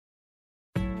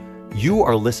You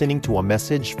are listening to a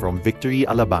message from Victory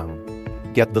Alabang.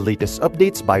 Get the latest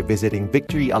updates by visiting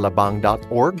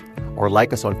victoryalabang.org or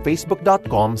like us on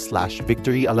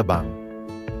facebook.com/victoryalabang.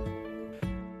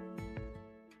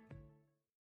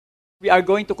 We are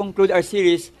going to conclude our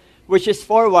series, which is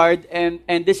Forward, and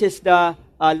this is the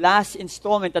last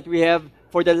installment that we have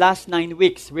for the last 9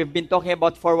 weeks. We've been talking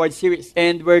about Forward series,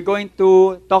 and we're going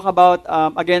to talk about,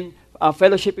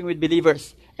 fellowshipping with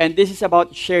believers. And this is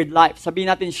about shared life. Sabihin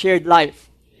natin, shared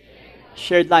life.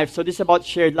 Shared life. So this is about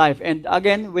shared life. And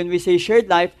again, when we say shared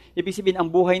life, ibig sabihin ang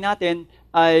buhay natin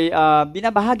ay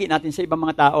binabahagi natin sa ibang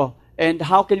mga tao. And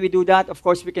how can we do that? Of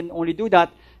course, we can only do that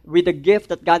with the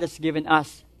gift that God has given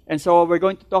us. And so we're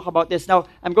going to talk about this. Now,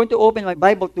 I'm going to open my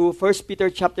Bible to 1 Peter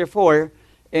chapter 4.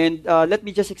 And let me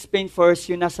just explain first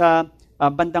yung nasa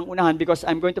bandang unahan, because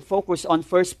I'm going to focus on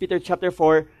 1 Peter chapter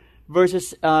 4,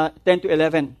 verses 10 to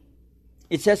 11.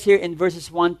 It says here in verses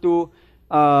 1 to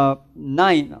 9,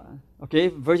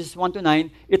 okay, verses 1 to 9,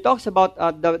 it talks about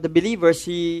the believers.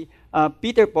 Si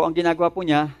Peter po, ang ginagawa po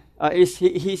niya, is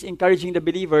he's encouraging the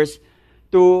believers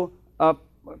to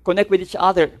connect with each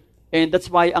other. And that's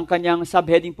why ang kanyang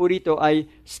subheading po rito ay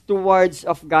stewards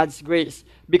of God's grace.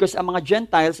 Because ang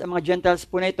mga Gentiles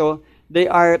po na ito,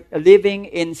 they are living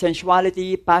in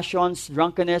sensuality, passions,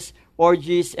 drunkenness,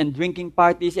 orgies, and drinking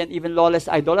parties, and even lawless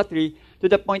idolatry, to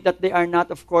the point that they are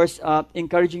not, of course,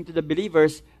 encouraging to the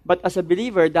believers. But as a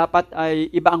believer, dapat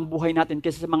ay iba ang buhay natin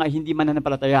kaysa sa mga hindi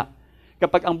mananampalataya.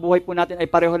 Kapag ang buhay po natin ay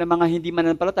pareho ng mga hindi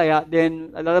mananampalataya,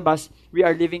 then lalabas, we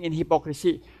are living in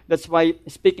hypocrisy. That's why,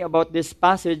 speaking about this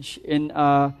passage in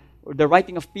the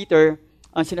writing of Peter,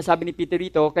 ang sinasabi ni Peter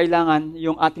rito, kailangan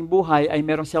yung ating buhay ay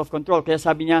merong self-control. Kaya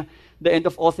sabi niya, the end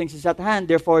of all things is at hand,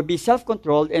 therefore be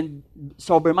self-controlled and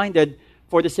sober-minded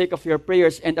for the sake of your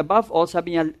prayers. And above all,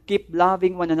 sabi niya, keep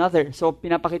loving one another. So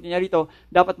pinapakita niya rito,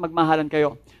 dapat magmahalan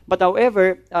kayo. But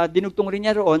however, dinugtong rin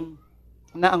niya roon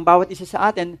na ang bawat isa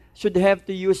sa atin should have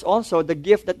to use also the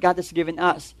gift that God has given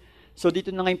us. So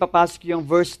dito na ngayon papasok yung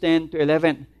verse 10 to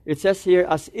 11. It says here,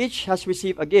 as each has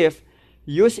received a gift,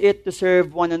 use it to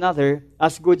serve one another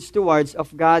as good stewards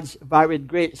of God's varied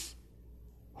grace.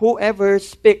 Whoever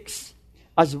speaks,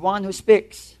 as one who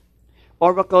speaks,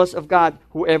 oracles of God.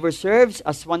 Whoever serves,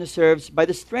 as one who serves by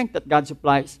the strength that God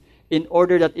supplies, in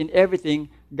order that in everything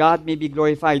God may be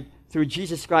glorified through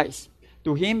Jesus Christ.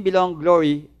 To Him belong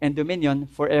glory and dominion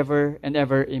forever and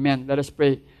ever. Amen. Let us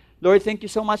pray. Lord, thank you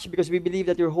so much, because we believe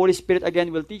that your Holy Spirit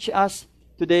again will teach us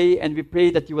today, and we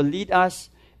pray that you will lead us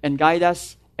and guide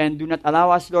us, and do not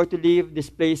allow us, Lord, to leave this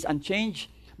place unchanged.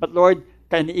 But Lord,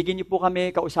 kaniigin niyo po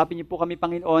kami, kausapin niyo po kami,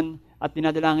 Panginoon, at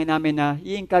dinadalangin namin na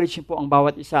i-encourage niyo po ang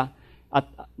bawat isa. At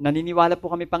naniniwala po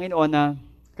kami, Panginoon, na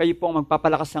kayo po ang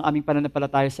magpapalakas ng aming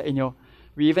pananampalataya sa inyo.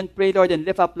 We even pray, Lord, and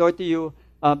lift up, Lord, to you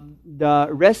the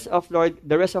rest of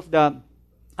the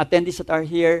attendees that are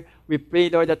here. We pray,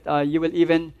 Lord, that you will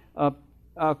even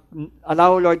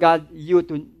allow, Lord God, you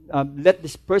to let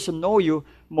this person know you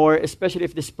more, especially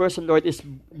if this person, Lord, is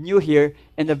new here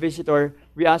and a visitor.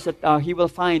 We ask that he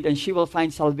will find and she will find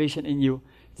salvation in you.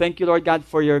 Thank you, Lord God,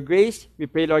 for your grace.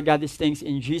 We pray, Lord God, these things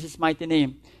in Jesus' mighty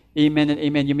name. Amen and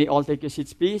amen. You may all take your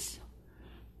seats, please.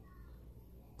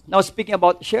 Now, speaking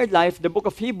about shared life, the book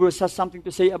of Hebrews has something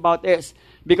to say about this.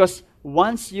 Because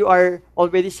once you are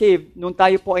already saved, nung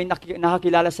tayo po ay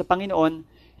nakakilala sa Panginoon,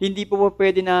 hindi po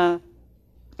pwede na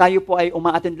tayo po ay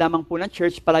uma-attend lamang po ng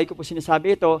church. Palagi ko po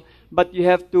sinasabi ito. But you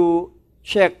have to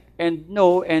check and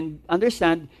know and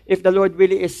understand if the Lord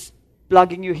really is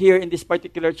plugging you here in this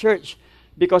particular church.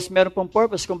 Because meron pong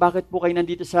purpose kung bakit po kayo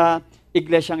nandito sa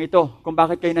iglesyang ito, kung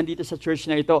bakit kayo nandito sa church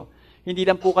na ito. Hindi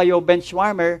lang po kayo bench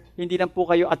warmer, hindi lang po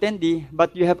kayo attendee,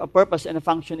 but you have a purpose and a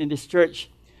function in this church.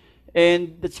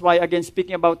 And that's why, again,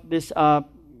 speaking about this,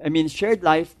 shared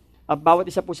life,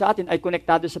 bawat isa po sa atin ay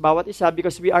konektado sa bawat isa,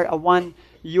 because we are a one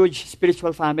huge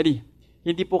spiritual family.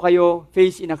 Hindi po kayo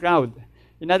face in a crowd.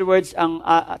 In other words,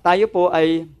 tayo po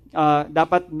ay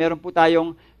dapat meron po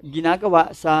tayong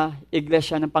ginagawa sa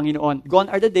iglesia ng Panginoon.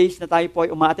 Gone are the days na tayo po ay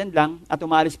uma-attend lang at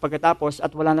umalis pagkatapos at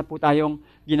wala na po tayong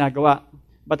ginagawa.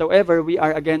 But however, we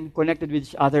are again connected with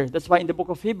each other. That's why in the book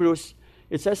of Hebrews,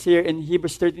 it says here in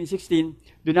Hebrews 13:16,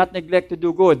 do not neglect to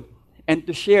do good and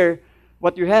to share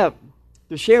what you have.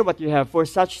 To share what you have, for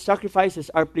such sacrifices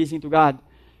are pleasing to God.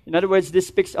 In other words, this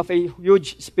speaks of a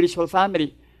huge spiritual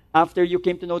family. After you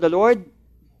came to know the Lord,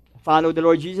 follow the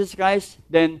Lord Jesus Christ,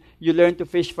 then you learn to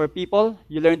fish for people,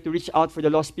 you learn to reach out for the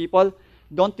lost people.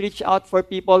 Don't reach out for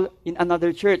people in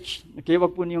another church. Okay,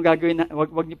 wag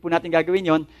niyo po natin gagawin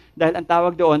 'yon, dahil ang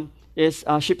tawag doon is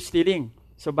ship stealing.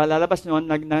 So lalabas noon,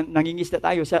 nangingisda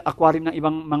tayo sa aquarium ng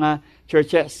ibang mga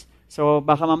churches. So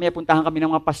baka mamaya puntahan kami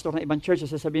ng mga pastor ng ibang church,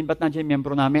 sasabihin, ba't nandiyan yung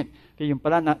membro namin? Okay, yung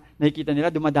pala, nakikita nila,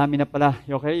 dumadami na pala,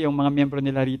 okay, yung mga membro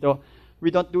nila rito.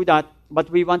 We don't do that, but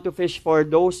we want to fish for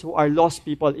those who are lost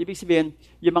people. Ibig sabihin,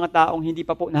 yung mga taong hindi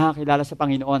pa po nakakilala sa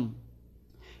Panginoon.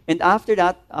 And after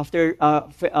that, after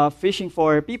fishing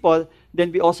for people, then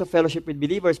we also fellowship with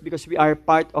believers because we are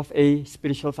part of a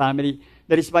spiritual family.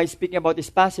 That is why speaking about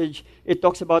this passage, it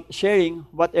talks about sharing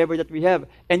whatever that we have.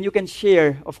 And you can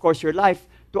share, of course, your life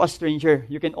to a stranger.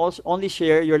 You can also only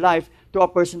share your life to a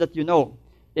person that you know.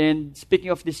 And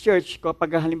speaking of this church,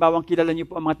 kapag halimbawang kilala niyo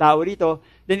po ang mga tao rito,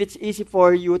 then it's easy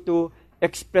for you to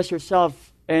express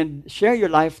yourself and share your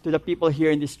life to the people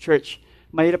here in this church.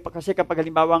 Mahirap pa kasi kapag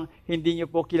halimbawang hindi niyo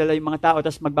po kilala yung mga tao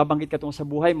tapos magbabanggit ka tungkol sa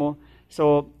buhay mo,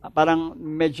 so parang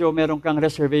medyo meron kang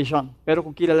reservation. Pero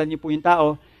kung kilala niyo po yung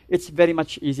tao, it's very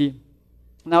much easy.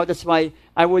 Now, that's why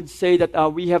I would say that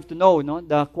we have to know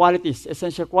the qualities,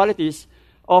 essential qualities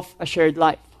of a shared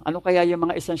life. Ano kaya yung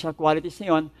mga essential qualities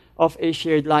na yun of a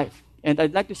shared life? And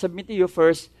I'd like to submit to you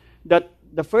first that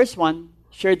the first one,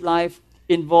 shared life,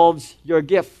 involves your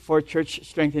gift for church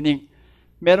strengthening.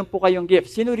 Meron po kayong gift.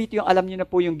 Sino rito yung alam niyo na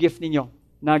po yung gift ninyo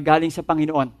na galing sa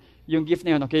Panginoon? Yung gift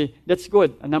na yun, okay? That's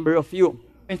good. A number of you.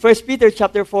 In 1 Peter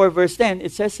chapter 4, verse 10, it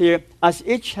says here, as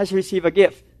each has received a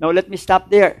gift. Now, let me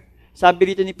stop there.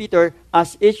 Sabi rito ni Peter,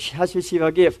 as each has received a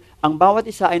gift. Ang bawat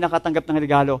isa ay nakatanggap ng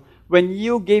regalo. When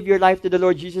you gave your life to the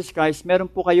Lord Jesus Christ, meron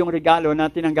po kayong regalo na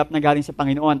tinanggap na galing sa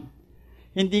Panginoon.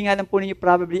 Hindi nga lang po ninyo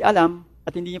probably alam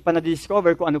at hindi nyo pa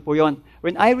na-discover kung ano po yon.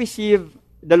 When I received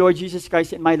the Lord Jesus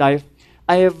Christ in my life,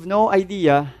 I have no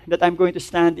idea that I'm going to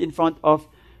stand in front of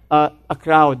a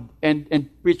crowd and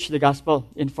preach the gospel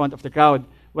in front of the crowd.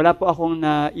 Wala po akong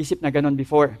naisip na ganon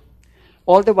before.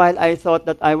 All the while, I thought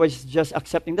that I was just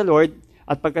accepting the Lord.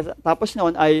 At pagkatapos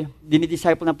noon, ay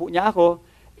dinidisciple na po niya ako.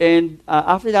 And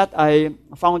after that, I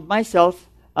found myself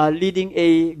leading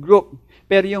a group.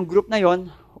 Pero yung group na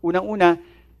yon, unang-una,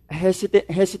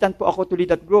 hesitant po ako to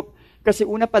lead that group. Kasi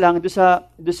una pa lang, doon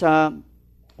sa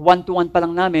one-to-one pa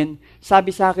lang namin, sabi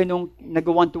sa akin nung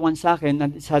nag-one-to-one sa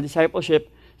akin, sa discipleship,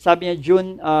 sabi niya,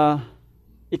 June,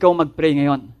 ikaw mag-pray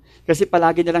ngayon. Kasi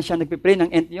palagi na lang siya nagpipray ng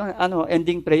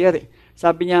ending prayer.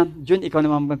 Sabi niya, June, ikaw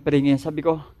naman mag-pray ngayon. Sabi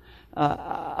ko,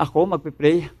 ako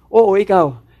magpipray? Oo,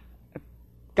 ikaw.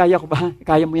 Kaya ko ba?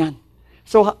 Kaya mo yan.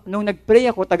 So, nung nag-pray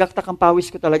ako, tagaktak ang pawis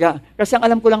ko talaga. Kasi ang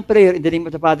alam ko lang prayer, in the name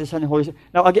of the Father, Son, and Holy Spirit.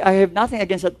 Now, I have nothing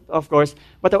against that, of course.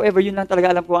 But however, yun lang talaga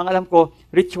alam ko. Ang alam ko,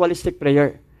 ritualistic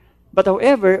prayer. But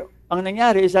however, ang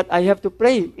nangyari is that I have to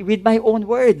pray with my own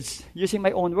words, using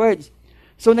my own words.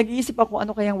 So, nag-iisip ako,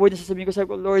 ano kayang word na sasabihin ko? Sabi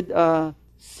ko, Lord,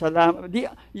 salamat.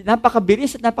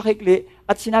 Napakabilis at napakaikli.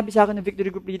 At sinabi sa akin ng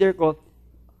Victory Group leader ko,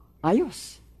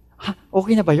 ayos.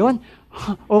 Okay na ba yun?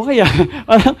 Okay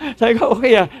Sabi ko,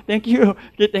 okay Thank you.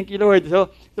 Okay, thank you, Lord. So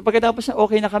pagkatapos na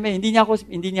okay na kami, hindi niya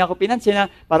ako pinansin na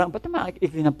parang, ba't naman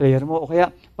ikli ng prayer mo? O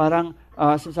kaya parang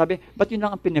sinasabi, ba't yun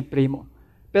lang ang pinipray mo?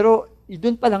 Pero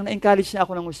doon pa lang na-encourage na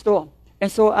ako ng gusto.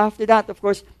 And so after that, of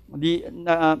course,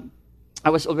 I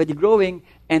was already growing,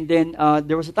 and then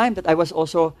there was a time that I was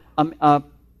also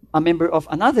a member of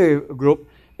another group,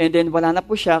 and then wala na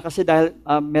po siya kasi dahil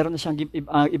meron na siyang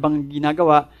ibang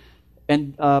ginagawa.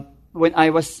 And when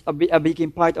I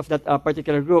became part of that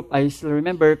particular group, I still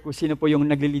remember kung sino po yung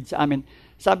nagli-lead sa amin.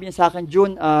 Sabi niya sa akin,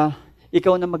 June,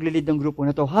 ikaw na magli-lead ng grupo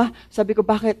na to. Ha? Sabi ko,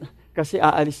 bakit? Kasi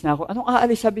aalis na ako. Anong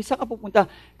aalis? Sabi, saan ka pupunta?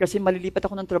 Kasi malilipat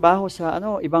ako ng trabaho sa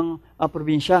ibang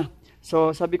probinsya.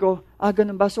 So sabi ko,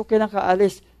 ganun ba? So kailan ka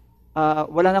aalis?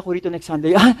 Wala na ako rito next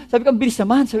Sunday. Sabi ko, ang bilis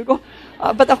naman. Sabi ko,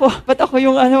 ba't ako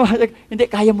yung hindi,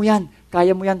 kaya mo yan.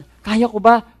 Kaya ko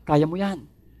ba? Kaya mo yan.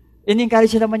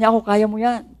 In-encourage naman niya ako, kaya mo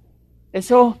yan. And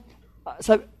so,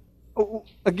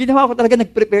 ginawa ko talaga,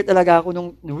 nag-prepare talaga ako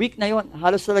nung week na yon.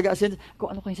 Halos talaga, kung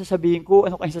ano kayong sasabihin ko.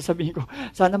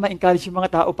 Sana ma-encourage yung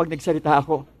mga tao pag nagsalita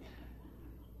ako.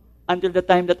 Until the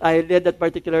time that I led that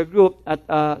particular group, at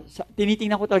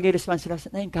tinitingnan ko talaga yung response sila,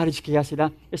 na-encourage kaya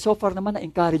sila. So far naman,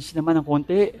 na-encourage naman ng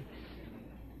konti.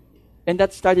 And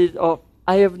that started off.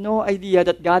 I have no idea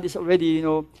that God is already,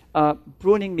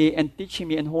 pruning me and teaching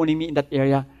me and honing me in that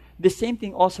area. The same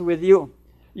thing also with you.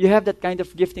 You have that kind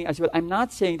of gifting as well. I'm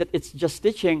not saying that it's just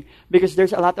teaching, because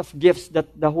there's a lot of gifts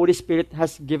that the Holy Spirit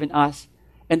has given us.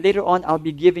 And later on, I'll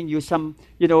be giving you some,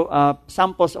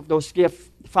 samples of those gifts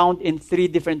found in 3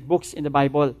 different books in the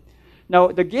Bible.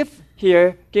 Now, the gift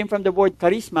here came from the word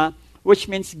charisma, which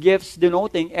means gifts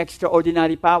denoting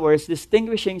extraordinary powers,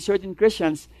 distinguishing certain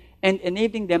Christians and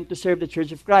enabling them to serve the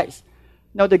Church of Christ.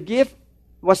 Now, the gift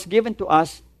was given to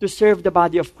us to serve the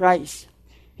body of Christ.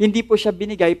 Hindi po siya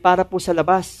binigay para po sa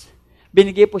labas.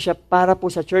 Binigay po siya para po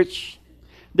sa church.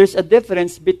 there's a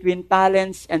difference between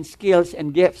talents and skills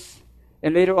and gifts.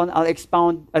 And later on, I'll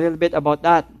expound a little bit about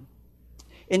that.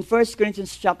 In 1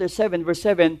 Corinthians chapter 7, verse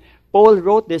 7, Paul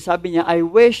wrote this, sabi niya, I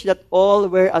wish that all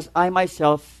were as I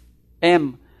myself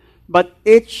am. But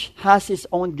each has his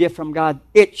own gift from God.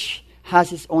 Each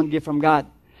has his own gift from God.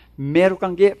 Meron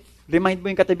kang gift. Remind mo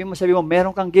yung katabi mo, sabi mo,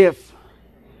 meron kang gift.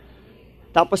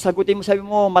 Tapos sagutin mo, sabi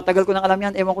mo, matagal ko nang alam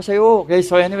yan, ewan ko sa'yo. Okay,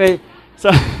 so anyway,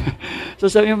 so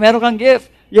sabi mo, meron kang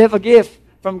gift. You have a gift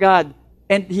from God.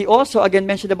 And he also, again,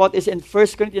 mentioned about this in 1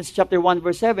 Corinthians chapter 1,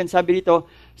 verse 7, sabi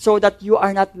dito, so that you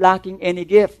are not lacking any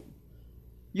gift.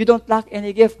 You don't lack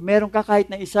any gift. Meron ka kahit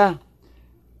na isa.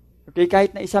 Okay,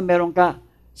 kahit na isa, meron ka.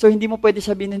 So, hindi mo pwede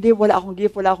sabihin, hindi, wala akong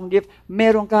gift, wala akong gift.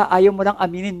 Meron ka, ayaw mo lang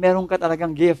aminin, meron ka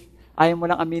talagang gift. Ayaw mo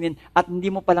lang aminin, at hindi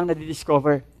mo palang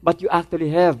nadidiscover. But you actually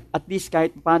have, at least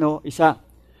kahit paano, isa.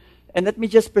 And let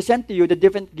me just present to you the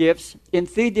different gifts in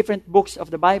 3 different books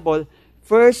of the Bible.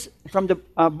 First, from the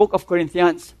book of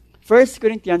Corinthians. 1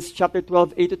 Corinthians chapter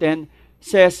 12, 8 to 10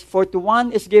 says, for to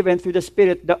one is given through the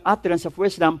Spirit the utterance of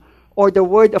wisdom, or the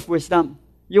word of wisdom.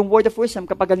 Yung word of wisdom,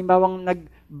 kapag halimbawang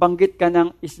nagbanggit ka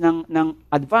ng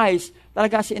advice,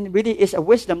 talaga as in really is a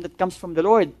wisdom that comes from the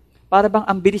Lord. Para bang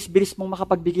ang bilis-bilis mong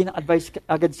makapagbigay ng advice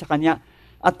agad sa Kanya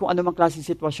at kung ano mang klaseng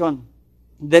sitwasyon.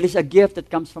 There is a gift that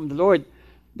comes from the Lord.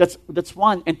 That's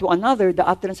one. And to another, the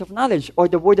utterance of knowledge or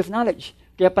the word of knowledge.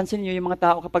 Kaya pansin niyo yung mga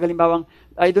tao kapag halimbawang,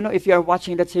 I don't know if you are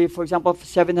watching, let's say, for example,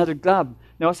 700 Club.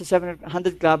 No? Sa 700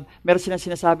 Club, meron silang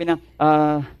sinasabi na,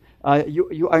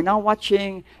 you are now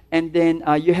watching, and then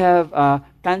you have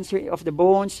cancer of the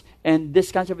bones, and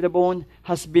this cancer of the bone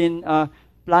has been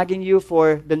plaguing you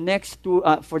for the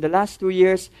last 2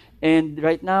 years, and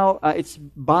right now it's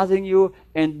bothering you,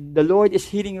 and the Lord is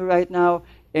healing you right now,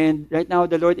 and right now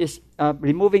the Lord is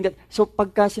removing that. So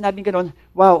pagka sinabing ganun,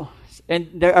 wow, and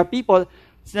there are people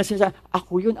sinasabi,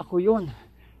 ako yun.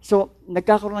 So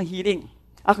nagkakaroon ng healing.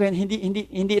 Ako yan,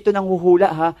 hindi ito nang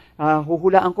huhula ha.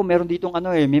 Huhulaan ko, meron ditong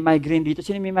may migraine dito.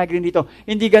 Sino may migraine dito?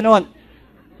 Hindi ganon.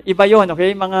 Iba yon,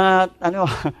 okay? Mga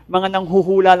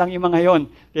nanghuhula lang yung mga yon.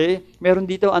 Okay? Meron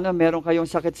dito, meron kayong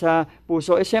sakit sa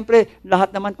puso. Siyempre, lahat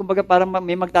naman, kumbaga, parang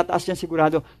may magtataas yan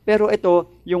sigurado. Pero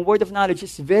ito, yung word of knowledge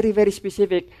is very, very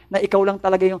specific na ikaw lang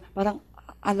talaga yung, parang,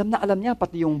 alam niya,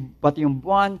 pati yung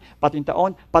buwan, pati yung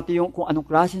taon, pati yung kung anong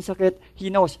klaseng sakit, He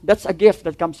knows. That's a gift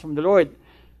that comes from the Lord.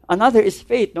 Another is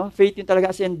faith, no? Faith yung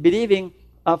talaga as in believing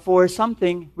for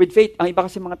something with faith. Ang iba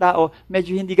kasi mga tao,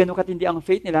 medyo hindi ganun katindi ang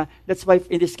faith nila. That's why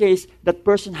in this case, that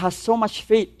person has so much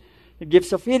faith. It gives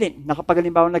a feeling. Na kapag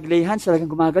halimbawa nag-lay hands, talagang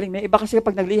gumagaling. May iba kasi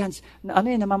kapag nag-lay hands,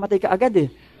 namamatay ka agad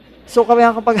eh. So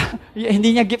kapag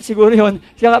hindi niya gift siguro yun,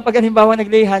 kaya kapag halimbawa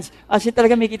nag-lay hands, as in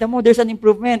talaga may kita mo, there's an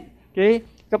improvement. Okay?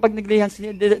 Kapag nag-lay hands,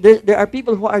 there are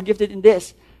people who are gifted in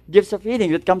this. Gifts of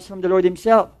healing that comes from the Lord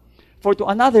Himself. For to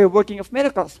another, working of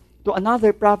miracles. To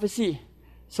another, prophecy.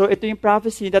 So ito yung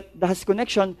prophecy that has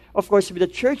connection, of course, with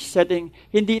the church setting.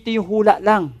 Hindi ito yung hula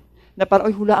lang. Na parang,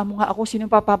 hulaan mo nga ako, sino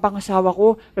yung papapangasawa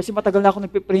ko? Kasi matagal na ako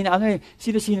nagpipray na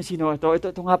sino?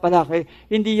 Ito nga pala. Okay?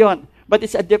 Hindi yon. But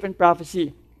it's a different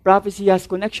prophecy. Prophecy has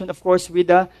connection, of course, with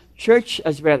the church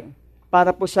as well. Para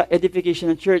po sa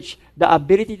edification ng church. The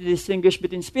ability to distinguish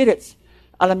between spirits.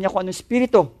 Alam niya kung anong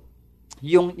spirito.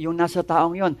 Yung nasa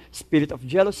taong yon, spirit of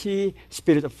jealousy,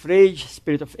 spirit of rage,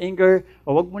 spirit of anger.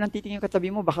 O wag mo nang titingin yung katabi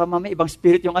mo, baka mamaya ibang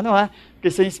spirit yung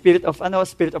kasi yung spirit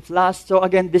of lust. So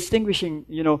again, distinguishing,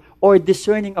 or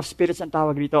discerning of spirits ang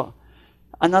tawag rito.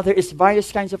 Another is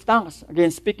various kinds of tongues. Again,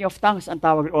 speaking of tongues ang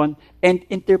tawag roon, and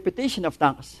interpretation of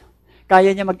tongues. Kaya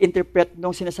niya mag-interpret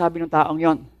nung sinasabi ng taong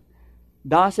yon.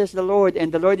 Thus says the Lord, and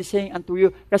the Lord is saying unto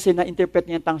you, kasi na-interpret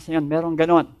niya yung tongues na yun, merong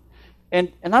ganon. And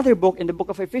another book, in the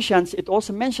book of Ephesians, it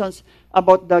also mentions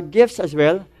about the gifts as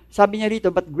well. Sabi niya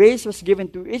rito, but grace was given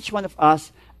to each one of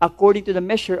us according to the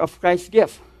measure of Christ's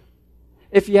gift.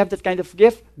 If you have that kind of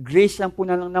gift, grace lang po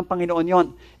ng Panginoon yon.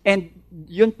 And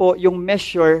yun po, yung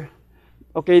measure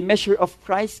of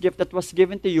Christ's gift that was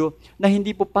given to you, na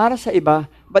hindi po para sa iba,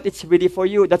 but it's really for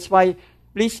you. That's why,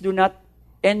 please do not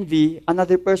envy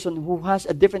another person who has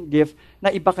a different gift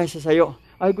na iba kaysa sa'yo.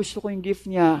 Ay, gusto ko yung gift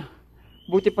niya.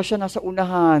 Buti pa siya nasa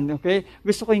unahan, okay?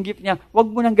 Gusto ko yung gift niya. Huwag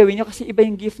mo nang gawin niyo kasi iba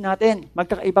yung gift natin.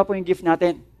 Magkakaiba po yung gift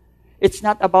natin. It's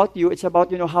not about you. It's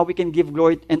about, how we can give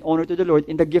glory and honor to the Lord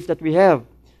in the gift that we have.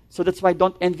 So that's why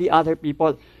don't envy other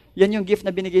people. Yan yung gift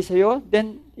na binigay sa'yo,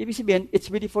 then, ibig sabihin, it's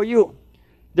really for you.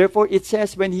 Therefore, it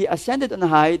says, when He ascended on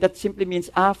high, that simply means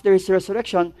after His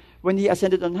resurrection, when He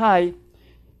ascended on high,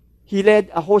 He led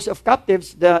a host of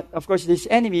captives, of course, His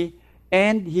enemy,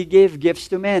 and He gave gifts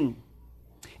to men.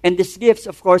 And these gifts,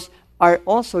 of course, are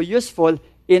also useful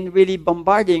in really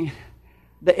bombarding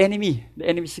the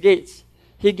enemy's gates.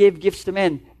 He gave gifts to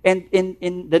men. And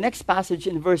in the next passage,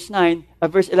 in verse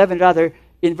 11 rather,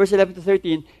 in verse 11 to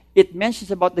 13, it mentions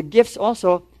about the gifts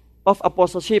also of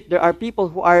apostleship. There are people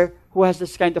who has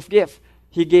this kind of gift.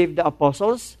 He gave the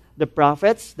apostles, the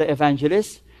prophets, the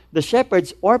evangelists, the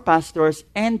shepherds or pastors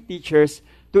and teachers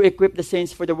to equip the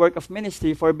saints for the work of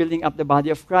ministry for building up the body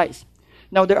of Christ.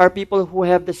 Now, there are people who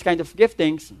have this kind of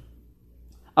giftings,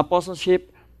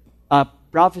 apostleship,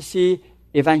 prophecy,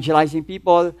 evangelizing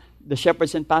people, the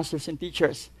shepherds and pastors and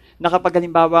teachers. Na kapag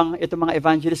halimbawang itong mga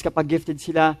evangelists, kapag gifted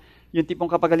sila, yung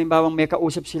tipong kapag halimbawang may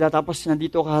kausap sila, tapos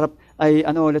nandito kaharap ay,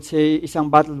 let's say,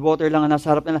 isang bottled water lang na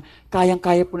nasa harap nila,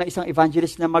 kayang-kaya po na isang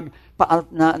evangelist na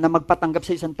magpatanggap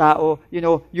sa isang tao,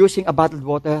 using a bottled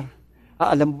water.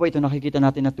 Alam mo ba, ito nakikita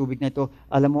natin na tubig na ito,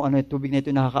 alam mo, tubig na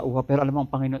ito nakakauha, pero alam mo, ang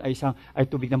Panginoon ay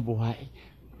tubig ng buhay.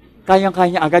 Kaya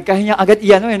niya agad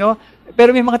iyan, Pero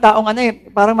may mga taong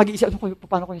parang mag-iisip,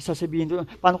 paano ko yung sasabihin doon?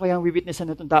 Paano ko yung witnessan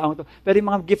na itong taong ito? Pero yung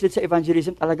mga gifted sa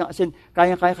evangelism, talagang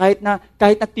kaya-kaya,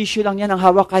 kahit na tissue lang yan ang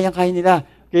hawak, kaya-kaya nila,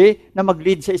 okay? Na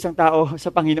mag-lead sa isang tao sa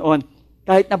Panginoon.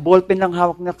 Kahit na ballpen lang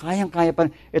hawak na, kaya-kaya pa,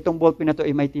 itong ballpen na ito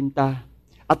ay may tinta.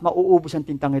 At mauubos ang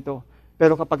tintang ito.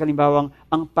 Pero kapag halimbawang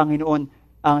ang Panginoon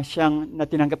ang siyang na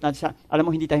tinanggap natin alam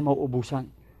mo, hindi tayo mauubusan.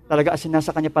 Talaga nasa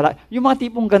Kanya pala. Yung mga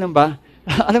tipong ganun ba?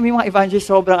 Alam mo yung mga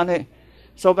evangelists,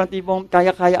 sobrang tipong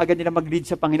kaya-kaya agad nila mag-lead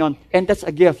sa Panginoon. And that's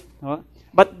a gift. No?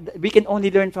 But we can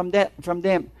only learn from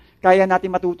them. Kaya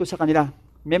natin matuto sa kanila.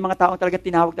 May mga taong talaga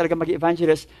tinawag talaga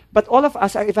mag-evangelist. But all of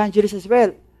us are evangelists as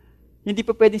well. Hindi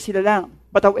po pwedeng sila lang.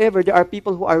 But however, there are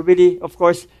people who are really, of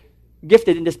course,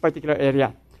 gifted in this particular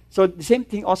area. So the same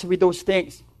thing also with those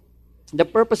things. The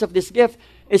purpose of this gift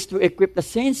is to equip the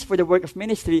saints for the work of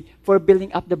ministry for building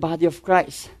up the body of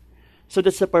Christ. So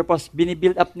that's the purpose.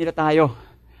 Binibuild up nila tayo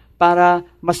para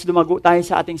mas lumago tayo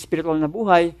sa ating spiritual na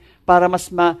buhay, para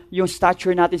yung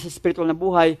stature natin sa spiritual na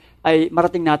buhay ay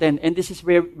marating natin. And this is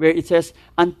where it says,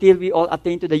 until we all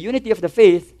attain to the unity of the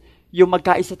faith, yung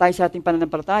magkaisa tayo sa ating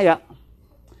pananampalataya,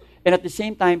 and at the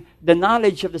same time, the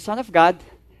knowledge of the Son of God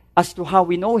as to how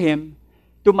we know Him,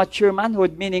 to mature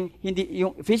manhood, meaning hindi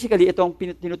yung physically itong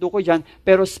tinutukoy diyan,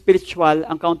 pero spiritual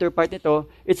ang counterpart nito.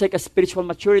 It's like a spiritual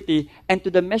maturity, and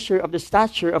to the measure of the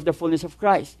stature of the fullness of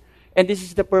Christ. And this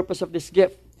is the purpose of this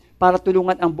gift, para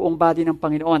tulungan ang buong body ng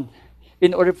Panginoon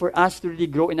in order for us to really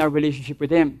grow in our relationship with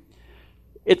Him.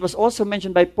 It was also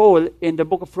mentioned by Paul in the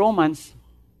book of Romans,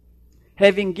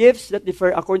 having gifts that differ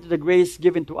according to the grace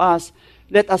given to us,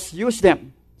 let us use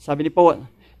them. Sabi ni Paul,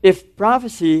 if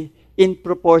prophecy, in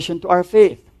proportion to our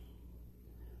faith.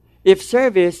 If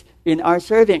service, in our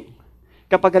serving.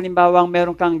 Kapag halimbawang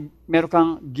meron kang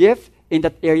gift in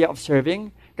that area of serving,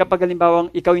 kapag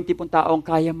halimbawang ikaw yung tipong taong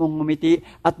kaya mong ngumiti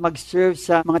at mag-serve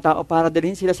sa mga tao para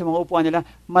dalhin sila sa mga upuan nila,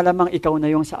 malamang ikaw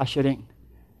na yung sa ushering.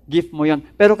 Gift mo yon.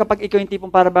 Pero kapag ikaw yung tipong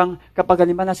parang kapag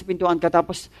halimbawa nasa pintuan ka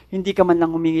tapos hindi ka man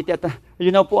lang ngumingiti at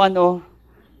yun na upuan,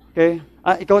 okay?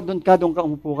 Ikaw doon ka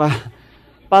umupo ka.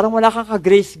 Parang wala kang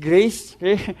ka-grace,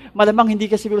 okay? Malamang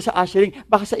hindi ka siguro sa ushering,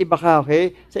 baka sa iba ka,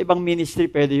 okay? Sa ibang ministry,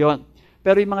 pwede yon.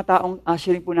 Pero yung mga taong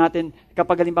ushering po natin,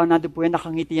 kapag halimbawa nandun po yan,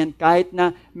 nakangiti yan, kahit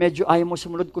na medyo ayaw mo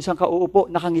sumunod kung saan ka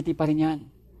uupo, nakangiti pa rin yan.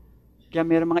 Kaya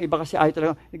meron mga iba kasi ayaw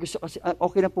talaga, gusto kasi,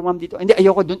 okay lang po ma'am dito. Hindi,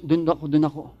 ayoko, dun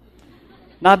ako.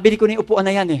 Nabili ko na yung upuan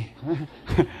na yan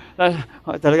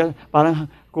Talaga, parang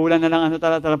kulang na lang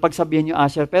talaga pagsabihin yung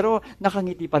usher. Pero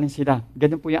nakangiti pa rin sila.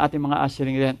 Ganun po yung ating mga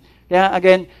ushering rin. Kaya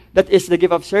again, that is the gift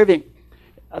of serving.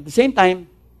 At the same time,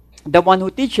 the one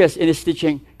who teaches in his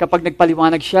teaching, kapag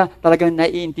nagpaliwanag siya, talagang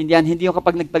naiintindihan. Hindi yung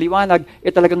kapag nagpaliwanag,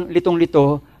 talagang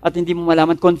litong-lito at hindi mo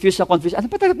malaman, confused. Ano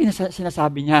pa talaga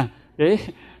sinasabi niya?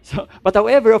 Okay? So, but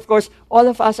however, of course, all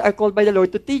of us are called by the Lord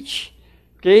to teach.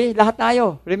 Okay? Lahat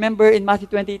tayo. Remember in Matthew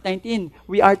 28:19,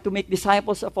 we are to make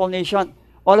disciples of all nations.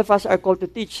 All of us are called to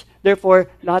teach. Therefore,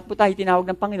 lahat po tayo tinawag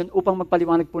ng Panginoon upang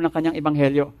magpaliwanag po ng kanyang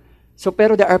ebanghelyo. So,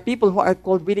 pero there are people who are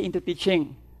called really into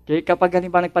teaching. Okay? Kapag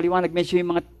halimbawa nagpaliwanag, medyo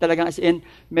yung mga talagang as in,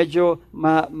 medyo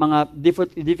mga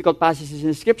difficult passages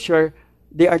in Scripture,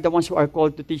 they are the ones who are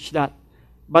called to teach that.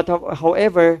 But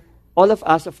however, all of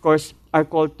us, of course, are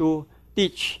called to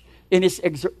teach in his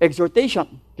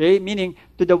exhortation. Okay? Meaning,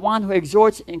 to the one who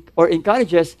exhorts or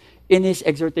encourages in his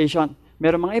exhortation.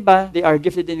 Meron mga iba, they are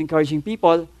gifted in encouraging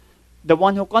people. The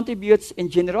one who contributes in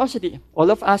generosity.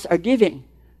 All of us are giving.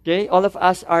 Okay? All of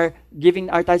us are giving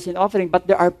our tithes and offering. But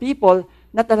there are people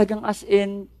na talagang as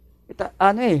in,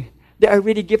 they are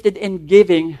really gifted in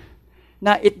giving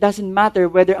na it doesn't matter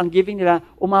whether ang giving nila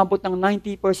umabot ng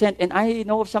 90%. And I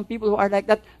know of some people who are like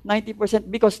that, 90%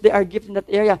 because they are gifted in that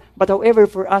area. But however,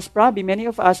 for us, probably many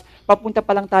of us, papunta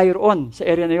pa lang tayo roon sa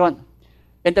area na yon.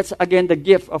 And that's again the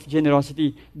gift of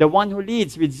generosity. The one who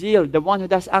leads with zeal, the one who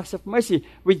does acts of mercy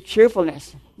with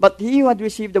cheerfulness. But he who had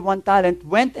received the 1 talent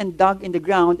went and dug in the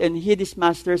ground and hid his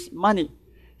master's money.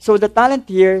 So the talent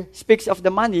here speaks of the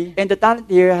money, and the talent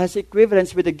here has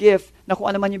equivalence with the gift na kung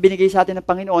ano man yung binigay sa atin ng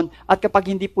Panginoon. At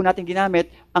kapag hindi po natin ginamit,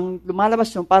 ang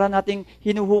lumalabas nun para nating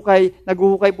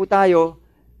naguhukay po tayo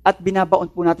at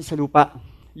binabaon po natin sa lupa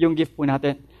yung gift po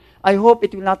natin. I hope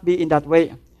it will not be in that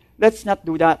way. Let's not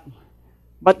do that.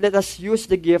 But let us use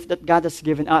the gift that God has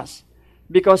given us.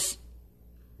 Because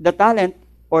the talent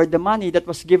or the money that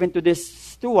was given to this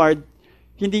steward,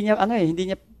 hindi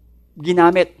niya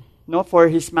ginamit, no, for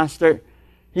his master.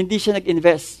 Hindi siya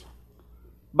nag-invest.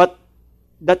 But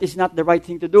that is not the right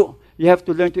thing to do. You have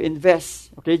to learn to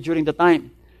invest, okay, during the time.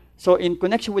 So in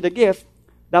connection with the gift,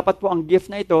 dapat po ang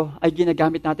gift na ito ay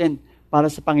ginagamit natin para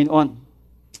sa Panginoon.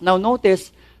 Now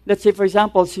notice, let's say for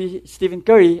example, si Stephen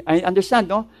Curry, I understand,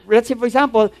 no? Let's say for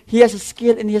example, he has a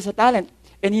skill and he has a talent.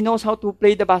 And he knows how to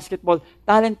play the basketball.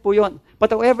 Talent po yun. But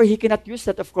however, he cannot use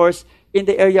that, of course, in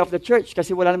the area of the church.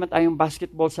 Kasi wala naman tayong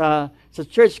basketball sa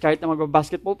church. Kahit na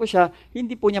mag-basketball po siya,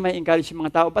 hindi po niya may encourage yung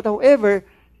mga tao. But however,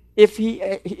 if he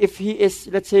is,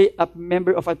 let's say, a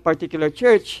member of a particular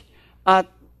church, at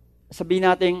sabihin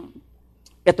natin,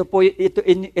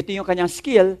 ito yung kanyang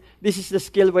skill, this is the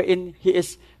skill wherein he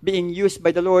is being used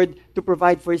by the Lord to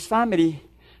provide for his family,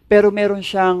 pero meron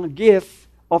siyang gift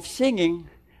of singing,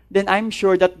 then I'm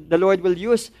sure that the Lord will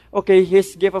use,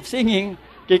 his gift of singing,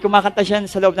 kumakanta siya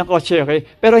sa loob ng kotse, okay?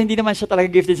 Pero hindi naman siya talaga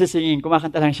gifted sa singing,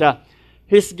 kumakanta lang siya.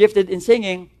 He's gifted in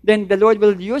singing, then the Lord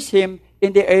will use him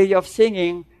in the area of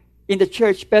singing in the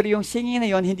church, pero yung singing na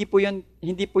yon, hindi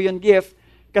po yun gift,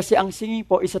 kasi ang singing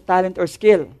po is a talent or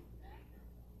skill.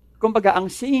 Kumbaga, ang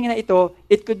singing na ito,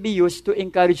 it could be used to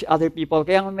encourage other people.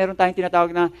 Kaya meron tayong tinatawag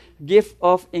na gift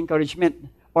of encouragement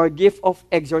or gift of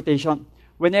exhortation.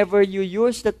 Whenever you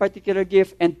use that particular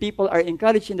gift and people are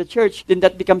encouraged in the church, then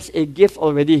that becomes a gift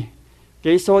already.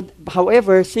 Okay, so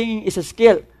however, singing is a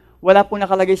skill. Wala po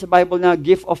nakalagay sa Bible na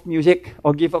gift of music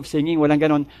o gift of singing, walang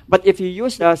ganon. But if you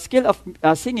use the skill of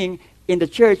singing in the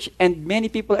church and many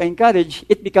people are encouraged,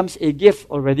 it becomes a gift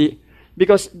already.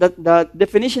 Because the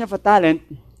definition of a talent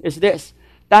is this.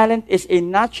 Talent is a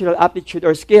natural aptitude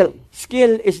or skill.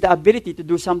 Skill is the ability to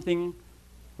do something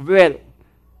well.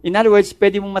 In other words,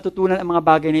 pwede mong matutunan ang mga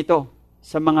bagay nito.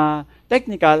 Sa mga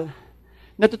technical,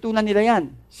 natutunan nila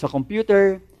yan. Sa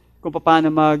computer, kung paano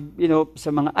sa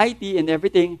mga IT and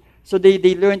everything. So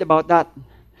they learned about that.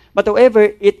 But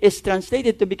however, it is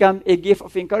translated to become a gift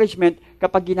of encouragement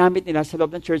kapag ginamit nila sa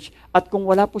loob ng church. At kung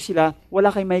wala po sila, wala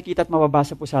kayong makikita at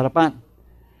mababasa po sa harapan.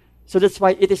 So that's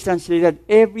why it is translated.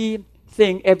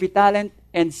 Everything, every talent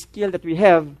and skill that we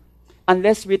have,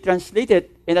 unless we translate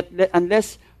it and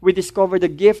unless we discover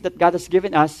the gift that God has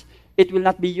given us, it will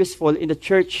not be useful in the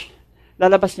church.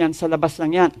 Lalabas yan, sa labas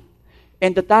lang yan.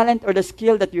 And the talent or the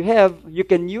skill that you have, you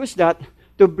can use that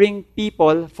to bring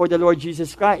people for the Lord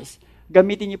Jesus Christ.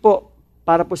 Gamitin niyo po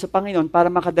para po sa Panginoon, para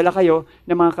makadala kayo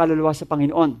ng mga kaluluwa sa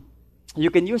Panginoon. You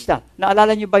can use that.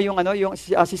 Naalala niyo ba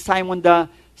si Simon the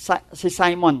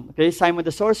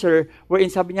sorcerer, wherein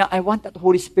sabi niya, I want that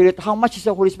Holy Spirit. How much is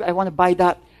the Holy Spirit? I want to buy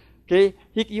that. Okay?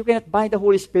 You cannot buy the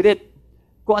Holy Spirit.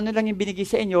 Kung ano lang yung binigay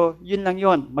sa inyo, yun lang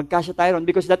yun. Magkasya tayo ron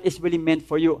because that is really meant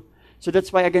for you. So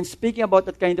that's why, again, speaking about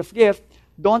that kind of gift,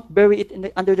 don't bury it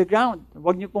under the ground.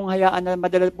 Huwag niyo pong hayaan na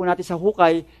madala po natin sa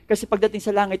hukay kasi pagdating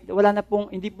sa langit,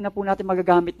 hindi na po natin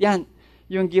magagamit yan,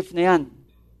 yung gift na yan.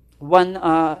 One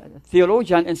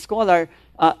theologian and scholar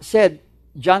said,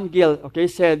 John Gill,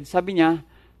 sabi niya,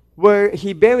 where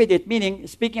he buried it, meaning,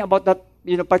 speaking about that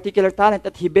particular talent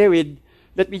that he buried,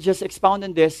 let me just expound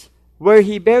on this. Where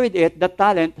he buried it, that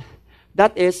talent,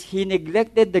 that is, he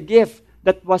neglected the gift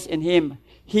that was in him.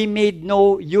 He made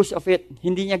no use of it.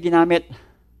 Hindi niya ginamit.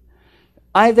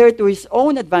 Either to his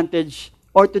own advantage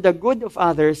or to the good of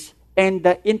others and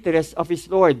the interest of his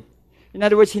Lord. In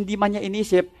other words, hindi man niya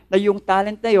inisip na yung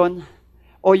talent na yon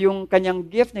o yung kanyang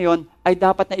gift na yon ay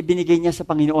dapat na ibinigay niya sa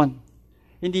Panginoon.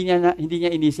 Hindi niya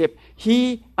inisip.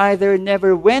 He either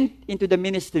never went into the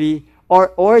ministry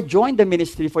or joined the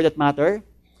ministry for that matter,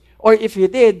 or if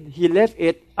he did, he left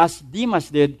it as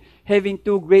Demas did, having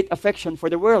too great affection for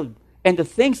the world and the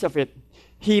things of it.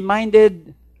 He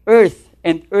minded earth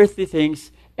and earthly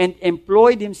things and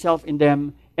employed himself in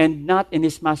them and not in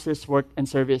his master's work and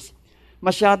service.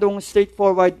 Masyadong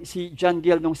straightforward si John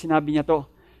Gill nung sinabi niya to.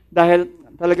 Dahil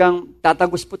talagang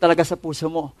tatagos po talaga sa puso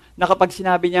mo. Na kapag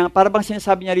sinabi niya, para bang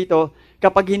sinasabi niya rito,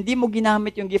 kapag hindi mo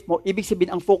ginamit yung gift mo, ibig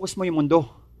sabihin ang focus mo yung mundo.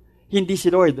 Hindi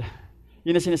si Lord.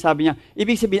 Yun ang sinasabi niya.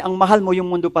 Ibig sabihin, ang mahal mo yung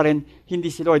mundo pa rin,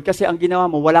 hindi si Lord. Kasi ang ginawa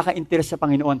mo, wala kang interest sa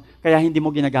Panginoon, kaya hindi mo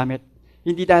ginagamit.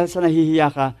 Hindi dahil sa nahihiya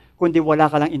ka, kundi wala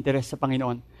ka lang interest sa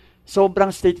Panginoon. Sobrang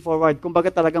straightforward.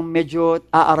 Kumbaga talagang medyo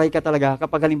aaray ka talaga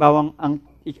kapag halimbawang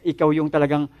ikaw yung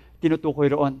talagang tinutukoy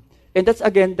roon. And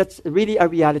that's really a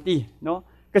reality, no?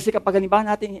 Kasi kapag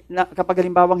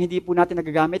halimbawang hindi po natin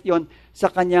nagagamit 'yon sa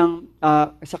kanyang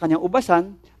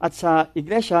ubasan at sa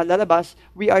iglesia lalabas,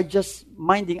 we are just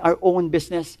minding our own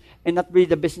business and not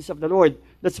really the business of the Lord.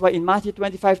 That's why in Matthew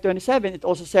 25:27 it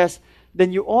also says,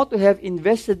 "Then you ought to have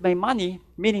invested my money,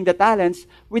 meaning the talents,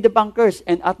 with the bankers,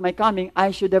 and at my coming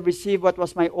I should have received what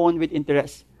was my own with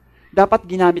interest." Dapat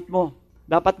ginamit mo.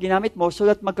 Dapat ginamit mo so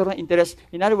that magkaroon ng interest.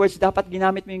 In other words, dapat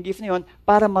ginamit mo yung gift na yun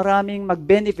para maraming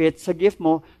mag-benefit sa gift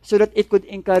mo so that it could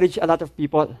encourage a lot of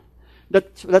people.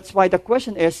 That's why the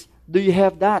question is, do you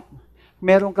have that?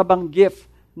 Meron ka bang gift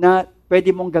na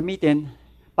pwede mong gamitin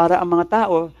para ang mga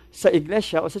tao sa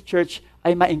iglesia o sa church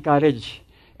ay ma-encourage?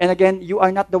 And again, you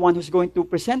are not the one who's going to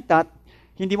present that.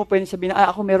 Hindi mo pwedeng sabihin,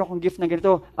 ako meron kong gift na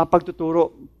ganito,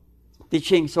 pagtuturo.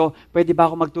 Teaching. So, pwede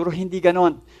ba ako magturo? Hindi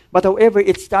ganon. But however,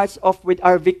 it starts off with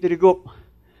our victory group.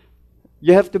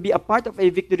 You have to be a part of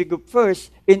a victory group first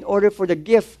in order for the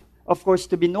gift, of course,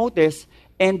 to be noticed,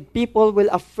 and people will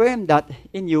affirm that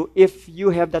in you if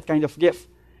you have that kind of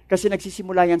gift. Kasi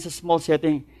nagsisimula yan sa small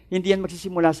setting. Hindi yan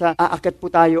magsisimula sa aakyat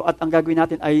po tayo at ang gagawin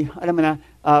natin ay, alam mo na,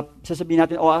 sasabihin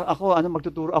natin, ako,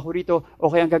 magtuturo ako rito, o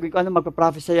kaya ang gagawin ko,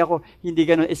 magpa-prophesy ako. Hindi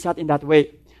ganon. It's not in that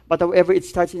way. But however, it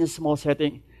starts in a small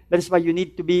setting. That is why you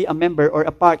need to be a member or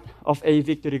a part of a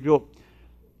victory group.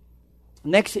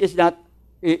 Next is that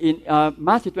in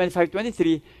Matthew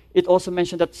 25:23, it also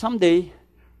mentioned that someday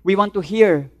we want to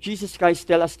hear Jesus Christ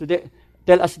tell us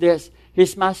this.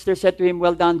 His master said to him,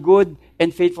 "Well done, good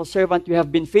and faithful servant. You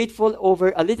have been faithful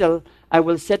over a little. I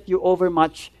will set you over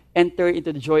much. Enter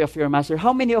into the joy of your master."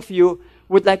 How many of you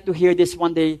would like to hear this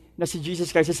one day na si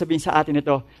Jesus Christ sasabihin sa atin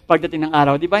ito pagdating ng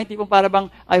araw? Di ba? Hindi pong para bang,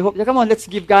 I hope, come on, let's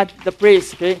give God the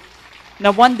praise, okay?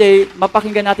 Na one day,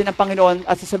 mapakinggan natin ang Panginoon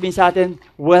at sasabihin sa atin,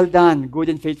 "Well done,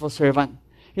 good and faithful servant."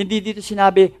 Hindi dito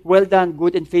sinabi, "Well done,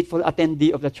 good and faithful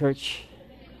attendee of the church."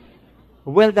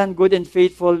 Well done, good and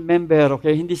faithful member,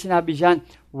 okay? Hindi sinabi dyan,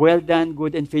 "Well done,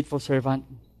 good and faithful servant."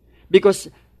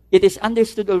 Because it is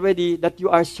understood already that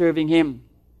you are serving Him.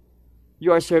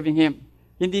 You are serving Him.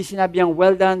 Hindi sinabi ang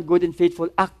well done, good and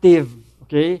faithful, active,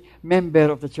 okay,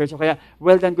 member of the church. O kaya,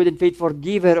 well done, good and faithful,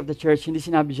 giver of the church. Hindi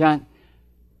sinabi dyan.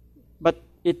 But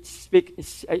it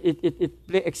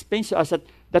explains to us that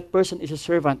that person is a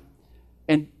servant.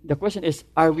 And the question is,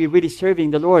 are we really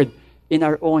serving the Lord in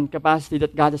our own capacity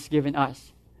that God has given us?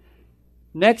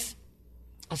 Next,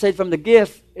 aside from the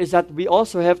gift, is that we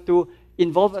also have to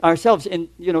involve ourselves in,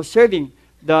 serving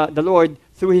the Lord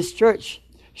through His church.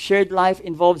 Shared life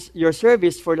involves your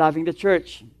service for loving the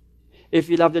church. If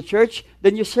you love the church,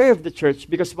 then you serve the church,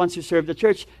 because once you serve the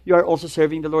church, you are also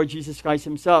serving the Lord Jesus Christ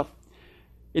Himself.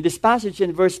 In this passage,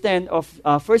 in verse 10 of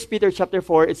 1 Peter chapter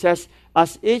 4, it says,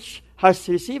 "As each has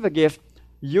received a gift,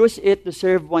 use it to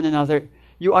serve one another."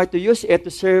 You are to use it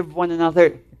to serve one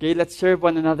another. Okay, let's serve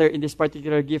one another in this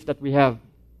particular gift that we have.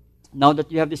 Now that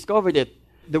you have discovered it,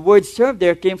 the word serve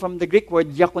there came from the Greek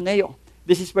word diakoneo.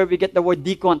 This is where we get the word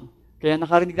deacon. Kaya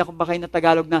nakarinig na ba kayo na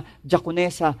Tagalog na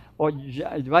diakonesa o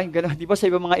di ba sa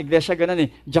ibang mga iglesia ganun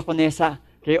diakonesa,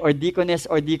 okay, or deaconess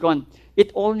or deacon.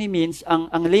 It only means ang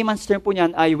layman's term po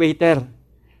niyan ay waiter.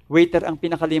 Waiter ang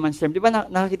pinaka-layman's term. Di ba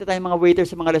nakakita tayong mga waiter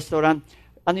sa mga restaurant?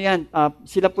 Ano yan?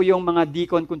 Sila po yung mga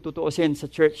deacon kung tutuusin sa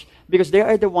church, because they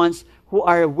are the ones who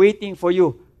are waiting for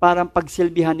you para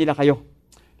pagsilbihan nila kayo.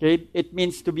 Okay? It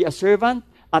means to be a servant,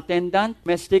 attendant,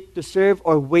 domestic, to serve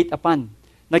or wait upon.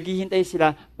 Naghihintay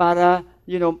sila para,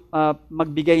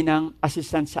 magbigay ng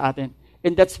assistance sa atin.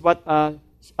 And that's what a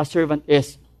servant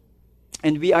is.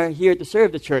 And we are here to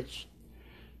serve the church.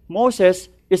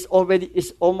 Moses is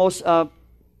almost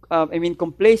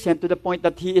complacent to the point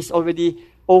that he is already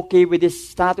okay with his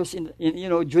status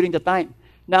during the time.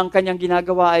 Na ang kanyang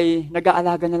ginagawa ay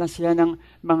nag-aalaga na lang siya ng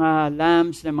mga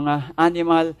lambs, ng mga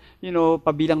animal,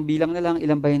 pabilang-bilang na lang,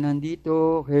 ilan ba yun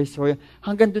nandito, okay, so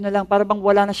hanggang doon na lang, para bang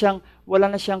wala na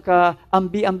siyang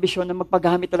ka-ambisyon na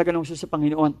magpagamit talaga ng uso sa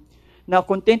Panginoon. Na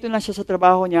kontento na siya sa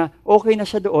trabaho niya, okay na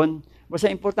siya doon, basta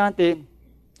importante,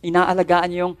 inaalagaan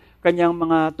niya yung kanyang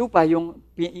mga tupa, yung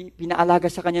pinaalaga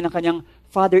sa kanya ng kanyang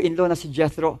father-in-law na si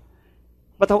Jethro.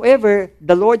 But however,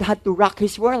 the Lord had to rock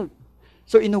His world.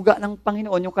 So inuga ng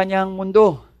Panginoon yung kanyang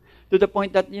mundo to the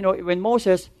point that, when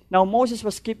Moses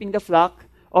was keeping the flock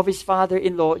of his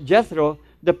father-in-law, Jethro,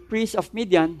 the priest of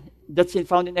Midian, that's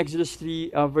found in Exodus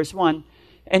 3 verse 1,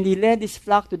 And he led his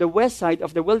flock to the west side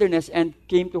of the wilderness and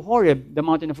came to Horeb, the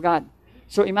mountain of God.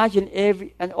 So imagine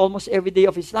almost every day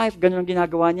of his life, ganun ang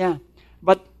ginagawa niya.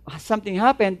 But something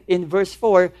happened in verse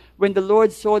 4, when the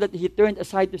Lord saw that he turned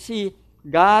aside to see,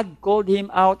 God called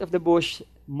him out of the bush,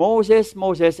 Moses,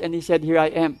 Moses, and he said, here I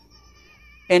am.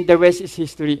 And the rest is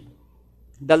history.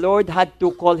 The Lord had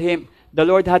to call him. The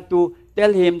Lord had to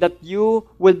tell him that you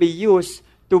will be used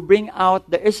to bring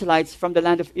out the Israelites from the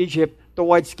land of Egypt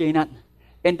towards Canaan.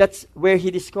 And that's where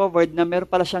he discovered na meron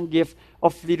pala siyang gift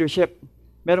of leadership.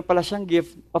 Meron pala siyang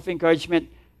gift of encouragement.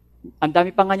 Ang dami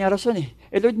pa nga niya rason eh.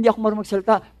 Lord, hindi ako marunong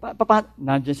magsalita.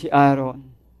 Nandiyan si Aaron.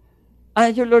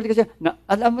 Your Lord, kasi,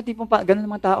 alam mo, tipong ganun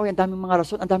ng mga tao, ang daming mga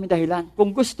rason, ang daming dahilan.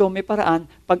 Kung gusto, may paraan.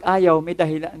 Pag ayaw, may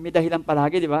dahilan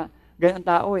palagi, di ba? Ganun ang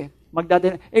tao eh.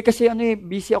 Magdadahilan. Kasi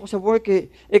busy ako sa work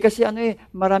eh. Kasi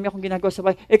marami akong ginagawa sa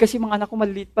bahay. Kasi mga anak ko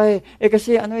maliliit pa eh.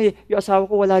 Kasi yung asawa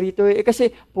ko wala rito eh.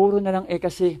 Kasi puro na lang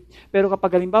kasi. Pero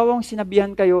kapag halimbawa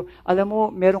sinabihan kayo, alam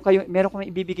mo, meron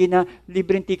kami ibibigay na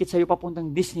libreng ticket sa iyo papuntang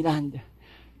Disneyland.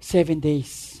 7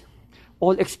 days.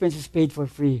 All expenses paid for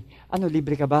free.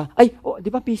 Libre ka ba? Di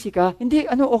ba busy ka? Hindi,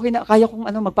 okay na. Kaya kong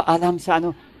magpaalam sa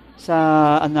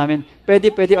namin.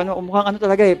 Pwede, mukhang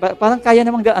talaga eh. Parang kaya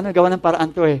namang gawa ng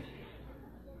paraan to eh.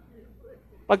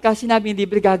 Pagka sinabi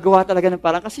libre, gagawa talaga ng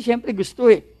paraan. Kasi syempre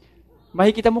gusto eh.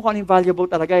 Makikita mo kung anong valuable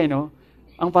talaga eh, no?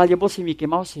 Ang valuable si Mickey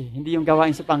Mouse eh. Hindi yung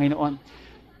gawain sa Panginoon.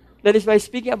 That is why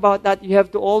speaking about that, you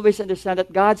have to always understand that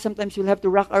God sometimes will have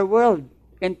to rock our world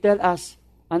and tell us,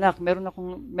 anak, meron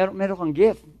kang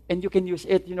gift and you can use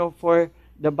it, for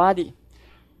the body.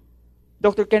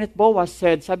 Dr. Kenneth Boas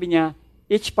said, sabi niya,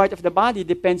 each part of the body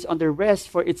depends on the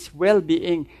rest for its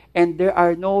well-being and there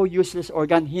are no useless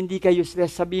organ. Hindi ka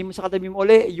useless. Sabihin mo sa katabi mo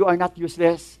uli, you are not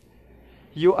useless.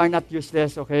 You are not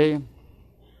useless, okay?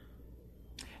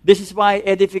 This is why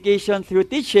edification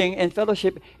through teaching and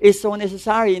fellowship is so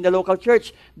necessary in the local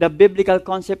church. The biblical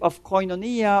concept of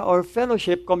koinonia or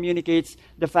fellowship communicates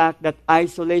the fact that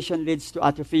isolation leads to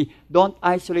atrophy. Don't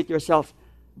isolate yourself,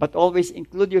 but always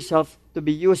include yourself to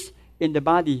be used in the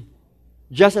body.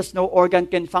 Just as no organ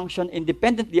can function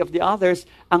independently of the others,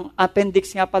 ang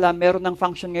appendix nga pala meron ng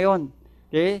function ngayon.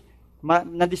 Okay?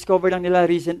 Na-discover lang nila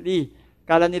recently.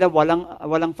 Kala nila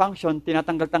walang function,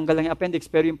 tinatanggal-tanggal lang yung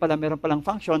appendix, pero yung pala meron palang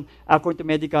function according to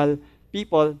medical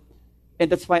people.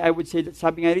 And that's why I would say that,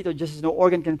 sabi nga rito, just as no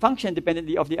organ can function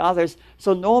independently of the others,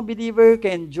 so no believer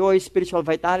can enjoy spiritual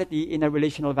vitality in a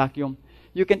relational vacuum.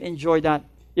 You can enjoy that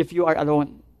if you are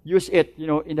alone. Use it,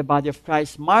 in the body of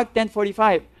Christ. Mark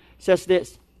 10:45 says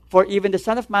this, for even the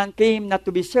Son of Man came not to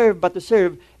be served, but to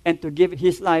serve and to give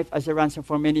His life as a ransom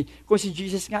for many. Kung si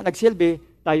Jesus nga nagsilbi,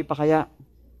 tayo pa kaya?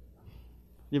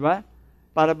 Di ba?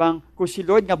 Para bang, kung si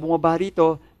Lord nga bumaba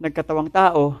rito, nagkatawang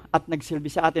tao, at nagsilbi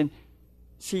sa atin,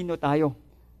 sino tayo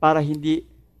para hindi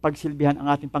pagsilbihan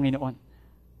ang ating Panginoon?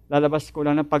 Lalabas ko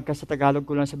lang ng pagka sa Tagalog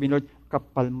ko lang sabihin, Lord,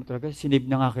 kapal mo talaga, sinib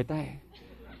na nga kita eh.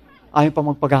 Ayaw pa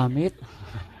magpagamit.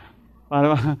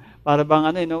 Para bang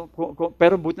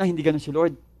pero buti na hindi ganun si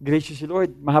Lord. Gracious si Lord.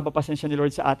 Mahaba pasensya ni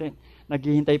Lord sa atin.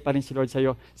 Naghihintay pa rin si Lord sa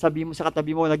iyo. Sabi mo sa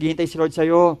katabi mo, naghihintay si Lord sa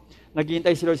iyo.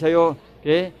 Naghihintay si Lord sa iyo.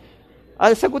 Okay?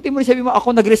 Sagutin mo rin, sabi mo,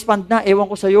 ako nag-respond na, ewan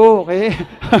ko sa iyo. Okay?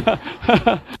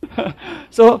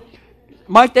 So,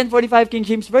 Mark 10:45 King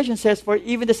James Version says, for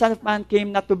even the Son of Man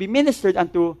came not to be ministered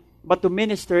unto, but to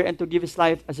minister and to give His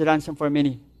life as a ransom for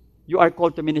many. You are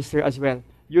called to minister as well.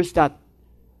 Use that.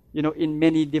 In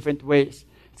many different ways.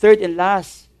 Third and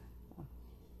last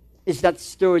is that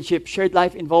stewardship. Shared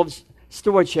life involves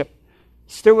stewardship.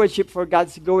 Stewardship for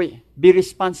God's glory. Be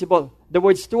responsible. The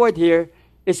word steward here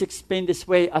is explained this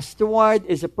way. A steward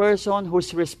is a person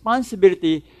whose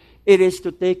responsibility it is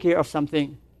to take care of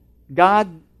something. God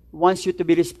wants you to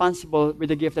be responsible with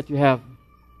the gift that you have.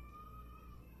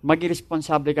 Maging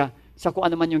responsable ka sa kung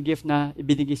ano man yung gift na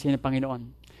ibinigay sa inyo ng Panginoon.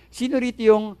 Sino rito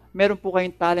yung meron po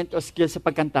kayong talent o skill sa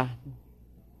pagkanta?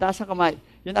 Taas ang kamay.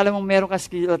 Yun, alam mo, meron ka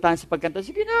skill o talent sa pagkanta.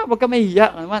 Sige na, wag ka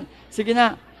mahihiya naman. Sige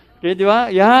na. Okay, di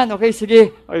ba? Yan, okay,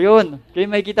 sige. O yun. Okay,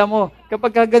 makikita mo.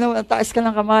 Kapag gano'n, taas ka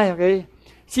ng kamay, okay?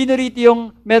 Sino rito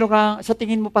yung meron kang, sa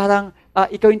tingin mo parang,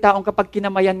 ikaw yung taong kapag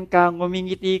kinamayan ka,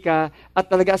 ngumingiti ka, at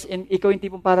talaga as in, ikaw yung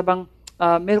tipong para bang,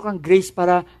 meron kang grace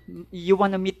para you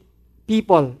wanna meet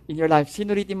people in your life.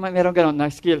 Sino rito yung meron gano'n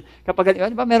na skill? Kapag,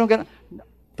 di ba, meron gano'n,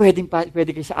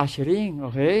 pwede kayo sa ushering,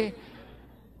 okay?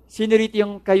 Sino rito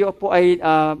yung kayo po ay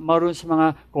marunong sa mga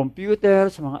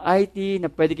computer, sa mga IT, na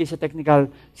pwede kayo sa technical?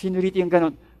 Sino rito yung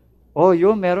ganun? Oh,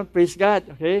 yun, meron, praise God,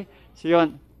 okay? So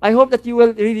yun. I hope that you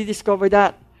will really discover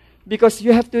that because you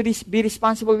have to be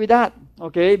responsible with that,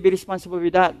 okay? Be responsible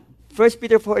with that. 1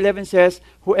 Peter 4:11 says,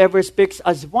 whoever speaks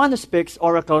as one who speaks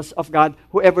oracles of God,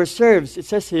 whoever serves, it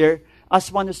says here,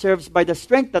 as one who serves by the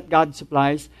strength that God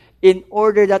supplies, in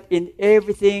order that in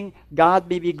everything God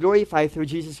may be glorified through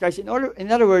Jesus Christ. In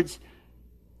other words,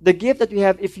 the gift that we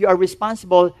have, if you are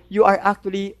responsible, you are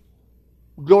actually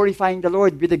glorifying the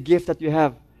Lord with the gift that you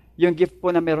have. Yung gift po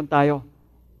na meron tayo.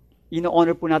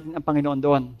 Ino-honor po natin ang Panginoon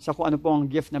doon sa kung ano po ang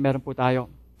gift na meron po tayo.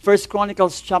 1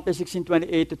 Chronicles chapter 16,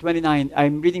 28 to 29,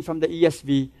 I'm reading from the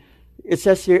ESV. It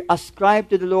says here, ascribe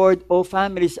to the Lord, O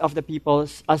families of the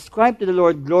peoples. Ascribe to the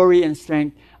Lord glory and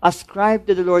strength. Ascribe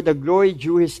to the Lord the glory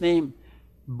due His name.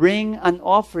 Bring an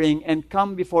offering and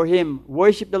come before Him.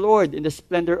 Worship the Lord in the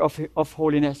splendor of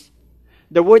holiness.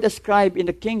 The word ascribe in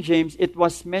the King James, it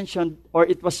was mentioned, or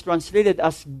it was translated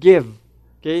as give.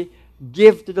 Okay?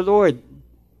 Give to the Lord.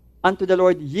 Unto the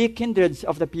Lord, ye kindreds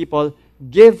of the people,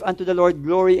 give unto the Lord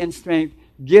glory and strength.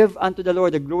 Give unto the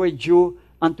Lord the glory due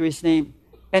unto His name.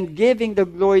 And giving the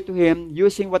glory to Him,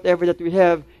 using whatever that we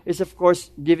have, is of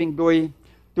course giving glory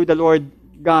to the Lord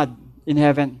God in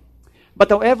heaven. But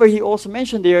however, He also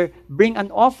mentioned there, bring an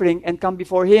offering and come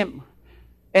before Him.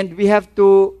 And we have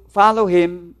to follow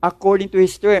Him according to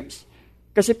His terms.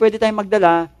 Kasi pwede tayong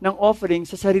magdala ng offering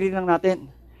sa sarili lang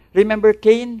natin. Remember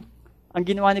Cain? Ang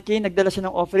ginawa ni Cain, nagdala siya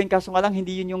ng offering, kaso nga lang,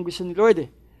 hindi yun yung gusto ni Lord.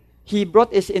 He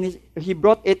brought it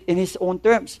in his own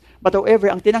terms. But however,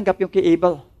 ang tinanggap yung kay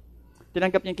Abel.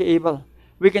 Tinanggap niya kay Abel.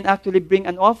 We can actually bring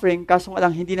an offering, kaso nga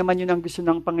lang, hindi naman yun ang gusto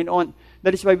ng Panginoon.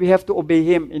 That is why we have to obey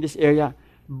Him in this area.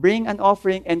 Bring an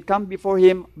offering and come before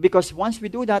Him, because once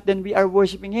we do that, then we are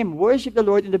worshiping Him. Worship the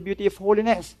Lord in the beauty of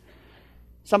holiness.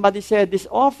 Somebody said, this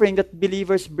offering that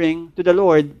believers bring to the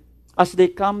Lord as they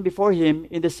come before Him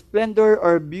in the splendor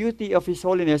or beauty of His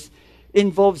holiness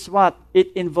involves what?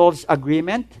 It involves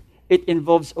agreement, it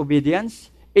involves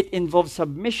obedience, it involves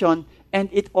submission, and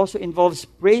it also involves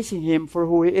praising Him for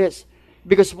who He is.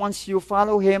 Because once you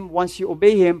follow Him, once you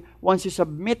obey Him, once you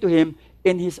submit to Him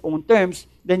in His own terms,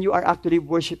 then you are actually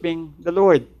worshiping the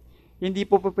Lord. Hindi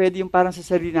po pwede yung parang sa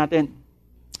sarili natin.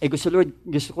 Gusto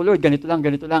ko Lord, ganito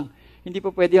lang. Hindi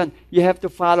po pwede yun. You have to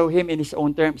follow Him in His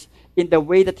own terms, in the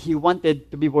way that He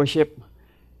wanted to be worshipped.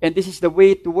 And this is the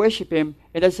way to worship Him,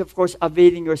 and that's of course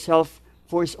availing yourself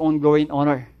for His own glory and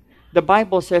honor. The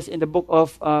Bible says in the book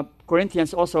of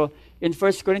Corinthians also, in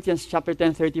 1 Corinthians chapter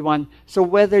 10:31, so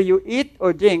whether you eat or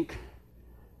drink,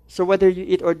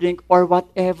 or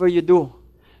whatever you do,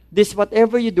 this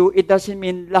whatever you do, it doesn't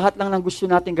mean lahat lang ng gusto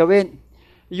natin gawin.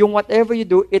 Yung whatever you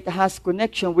do, it has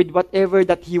connection with whatever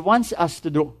that He wants us to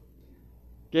do.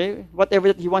 Okay?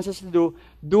 Whatever that He wants us to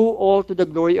do all to the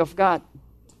glory of God.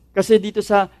 Kasi dito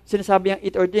sa sinasabi ang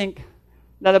eat or drink,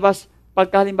 lalabas,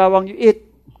 pagkalimbawang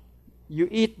you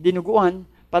eat, dinuguan,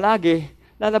 palagi,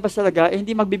 lalabas talaga,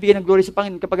 hindi magbibigay ng glory sa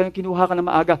Panginoon kapag kinuha ka na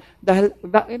maaga. Dahil,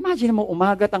 imagine mo,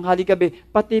 umaga, tanghali, gabi,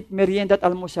 pati merienda at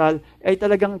almusal, ay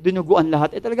talagang dinuguan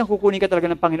lahat, ay talagang kukunin ka talaga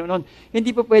ng Panginoon.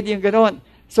 Hindi po pwede yung ganoon.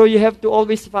 So you have to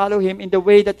always follow Him in the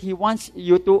way that He wants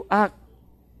you to act.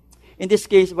 In this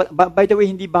case, by the way,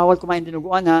 hindi bawal kumain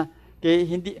dinuguan ha. Okay?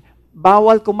 Hindi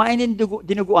bawal kumain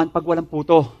dinuguan pag walang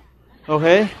puto.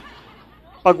 Okay?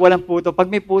 Pag walang puto, pag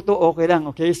may puto, okay lang.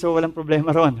 Okay? So walang problema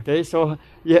ron. Okay? So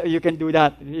you can do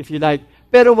that if you like.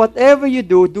 Pero whatever you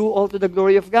do all to the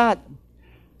glory of God.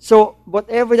 So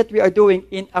whatever that we are doing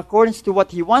in accordance to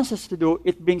what He wants us to do,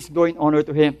 it brings glory and honor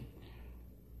to Him.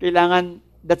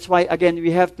 That's why again we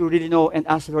have to really know and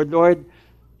ask the Lord,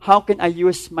 how can I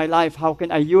use my life? How can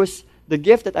I use the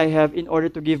gift that I have in order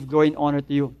to give glory and honor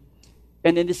to You?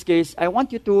 And in this case, I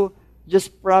want you to just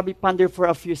probably ponder for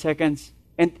a few seconds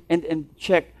and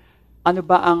check ano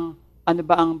ba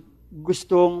ang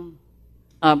gusto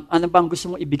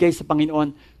mong ibigay sa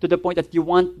Panginoon, to the point that you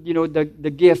want,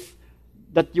 the gift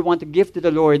that you want to give to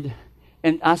the Lord,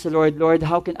 and ask the Lord,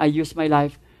 how can I use my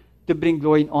life to bring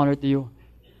glory and honor to You?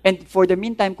 And for the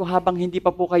meantime, kung habang hindi pa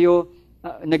po kayo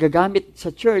nagagamit sa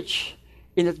church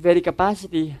in that very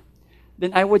capacity,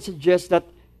 then I would suggest that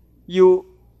you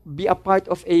be a part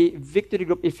of a victory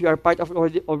group. If you are part of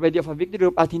already of a victory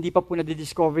group at hindi pa po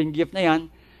na-discover yung gift na yan,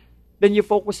 then you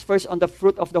focus first on the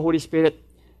fruit of the Holy Spirit.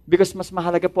 Because mas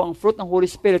mahalaga po ang fruit ng Holy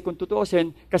Spirit kung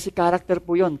tutuusin, kasi character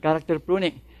po yun, character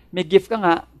pruning. May gift ka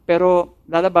nga, pero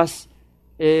lalabas,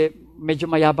 medyo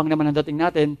mayabang naman ang dating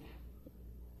natin.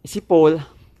 Si Paul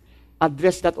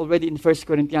addressed that already in 1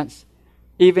 Corinthians.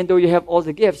 Even though you have all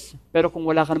the gifts, pero kung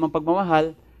wala ka namang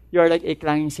pagmamahal, you are like a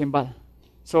clanging cymbal.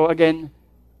 So again,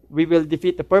 we will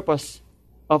defeat the purpose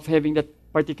of having that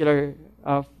particular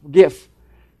gift.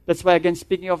 That's why, again,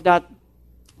 speaking of that,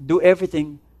 do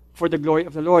everything for the glory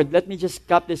of the Lord. Let me just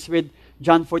cap this with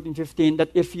John 14:15,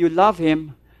 that if you love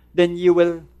Him, then you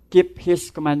will keep His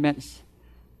commandments.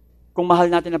 Kung mahal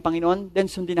natin ang Panginoon,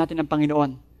 then sundin natin ang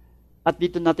Panginoon. At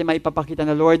dito natin maipapakita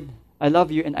na, Lord, I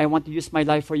love you and I want to use my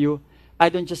life for you.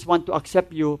 I don't just want to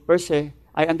accept you per se.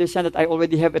 I understand that I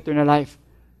already have eternal life.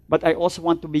 But I also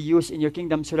want to be used in your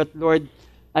kingdom so that, Lord,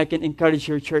 I can encourage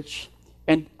your church.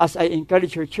 And as I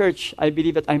encourage your church, I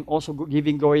believe that I'm also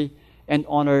giving glory and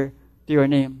honor to your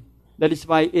name. That is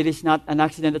why it is not an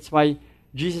accident. That's why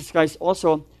Jesus Christ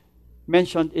also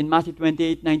mentioned in Matthew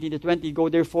 28:19-20, "Go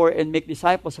therefore and make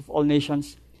disciples of all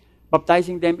nations,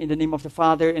 baptizing them in the name of the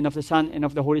Father and of the Son and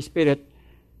of the Holy Spirit,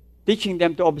 teaching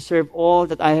them to observe all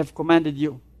that I have commanded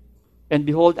you. And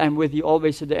behold, I am with you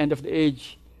always to the end of the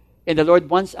age." And the Lord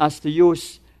wants us to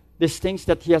use these things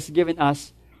that He has given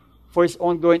us for His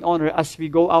own glory and honor as we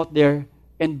go out there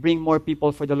and bring more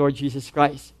people for the Lord Jesus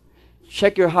Christ.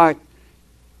 Check your heart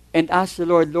and ask the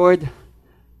Lord, Lord,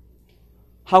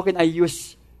 how can I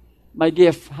use my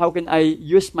gift? How can I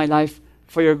use my life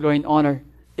for your glory and honor?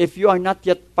 If you are not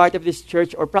yet part of this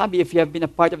church, or probably if you have been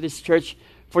a part of this church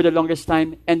for the longest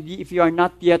time, and if you are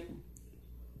not yet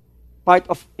part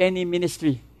of any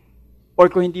ministry, or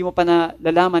kung hindi mo pa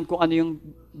nalalaman kung ano yung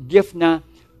gift na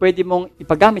pwede mong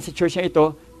ipagamit sa church na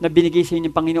ito na binigay sa inyo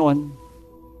ng Panginoon,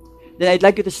 then I'd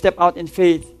like you to step out in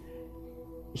faith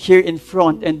here in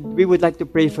front and we would like to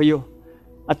pray for you.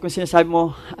 At kung sinasabi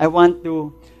mo, I want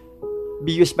to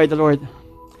be used by the Lord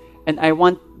and I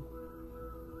want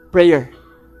prayer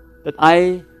that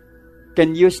I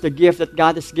can use the gift that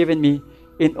God has given me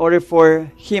in order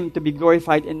for Him to be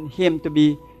glorified and Him to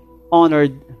be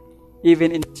honored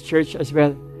even in this church as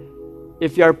well.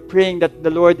 If you are praying that the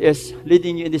Lord is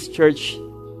leading you in this church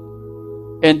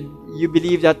and you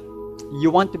believe that you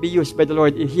want to be used by the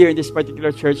Lord here in this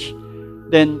particular church,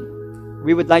 then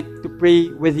we would like to pray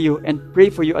with you and pray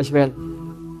for you as well.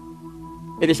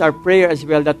 It is our prayer as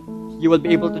well that you will be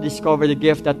able to discover the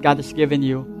gift that God has given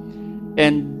you.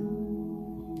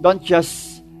 And don't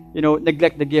just,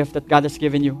 neglect the gift that God has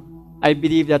given you. I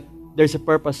believe that there's a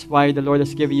purpose why the Lord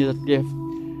has given you that gift.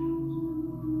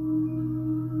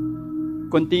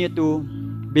 Continue to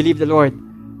believe the Lord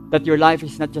that your life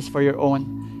is not just for your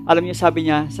own. Alam niyo, sabi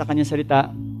niya sa kanyang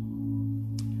salita,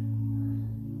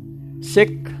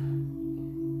 seek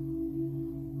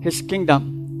His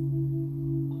kingdom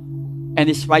and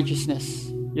His righteousness.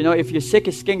 If you seek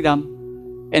His kingdom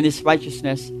and His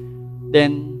righteousness,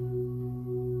 then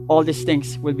all these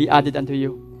things will be added unto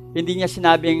you. Hindi niya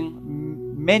sinabing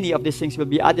many of these things will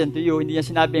be added unto you. Hindi niya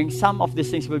sinabing some of these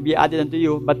things will be added unto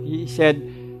you, but He said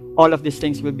all of these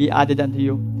things will be added unto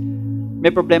you. May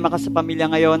problema ka sa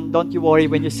pamilya ngayon, don't you worry.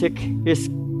 When you seek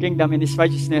His kingdom and His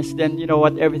righteousness, then you know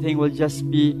what? Everything will just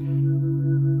be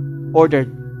ordered.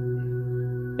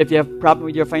 If you have problem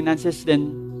with your finances,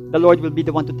 then the Lord will be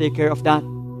the one to take care of that.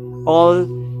 All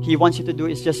He wants you to do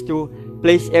is just to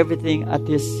place everything at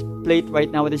His plate right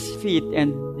now at His feet,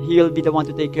 and He'll be the one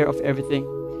to take care of everything.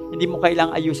 Hindi mo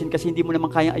kailangang ayusin kasi hindi mo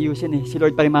naman kayang ayusin eh. Si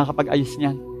Lord pa rin makakapag-ayos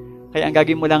niyan. Kaya ang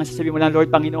gagawin mo lang, sasabihin mo lang, Lord,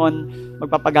 Panginoon,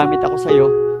 magpapagamit ako sa iyo.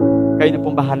 Kayo na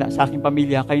pong bahala sa aking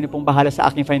pamilya. Kayo na pong bahala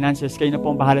sa aking finances. Kayo na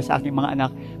pong bahala sa aking mga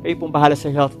anak. Kayo pong bahala sa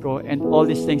health ko. And all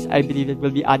these things, I believe it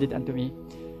will be added unto me.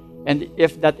 And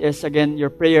if that is, again,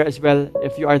 your prayer as well,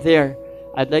 if you are there,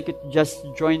 I'd like you to just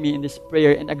join me in this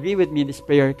prayer and agree with me in this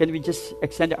prayer. Can we just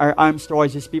extend our arms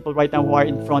towards these people right now who are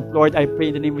in front? Lord, I pray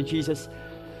in the name of Jesus.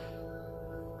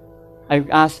 I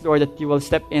ask, Lord, that you will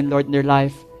step in, Lord, in their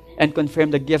life and confirm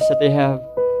the gifts that they have.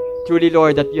 Truly,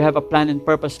 Lord, that you have a plan and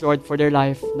purpose, Lord, for their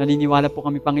life. Naniniwala po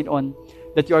kami, Panginoon,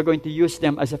 that you are going to use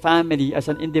them as a family, as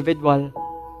an individual,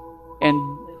 and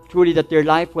truly that their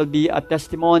life will be a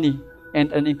testimony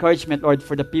and an encouragement, Lord,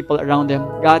 for the people around them.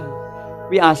 God,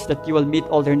 we ask that you will meet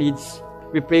all their needs.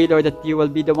 We pray, Lord, that you will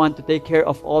be the one to take care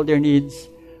of all their needs.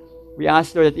 We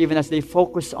ask, Lord, that even as they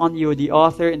focus on you, the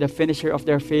author and the finisher of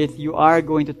their faith, you are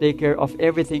going to take care of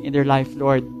everything in their life,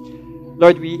 Lord.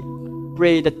 Lord, we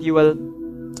pray that you will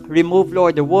remove,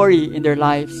 Lord, the worry in their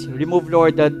lives. Remove,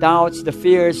 Lord, the doubts, the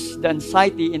fears, the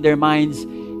anxiety in their minds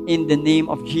in the name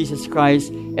of Jesus Christ,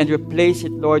 and replace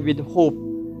it, Lord, with hope.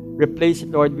 Replace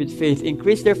it, Lord, with faith.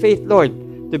 Increase their faith, Lord,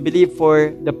 to believe for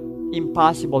the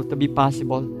impossible to be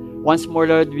possible. Once more,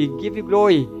 Lord, we give you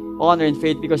glory, honor, and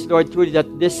faith because, Lord, truly that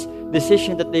this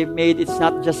decision that they've made, it's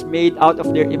not just made out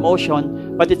of their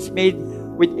emotion, but it's made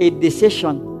with a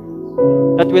decision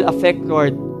that will affect,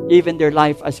 Lord, even their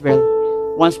life as well.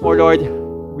 Once more, Lord,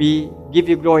 we give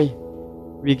you glory,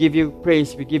 we give you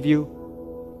praise, we give you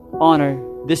honor.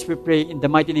 This we pray in the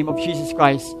mighty name of Jesus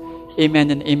Christ.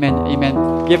 Amen and amen.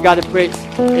 Amen. Give God a praise.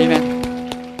 Amen.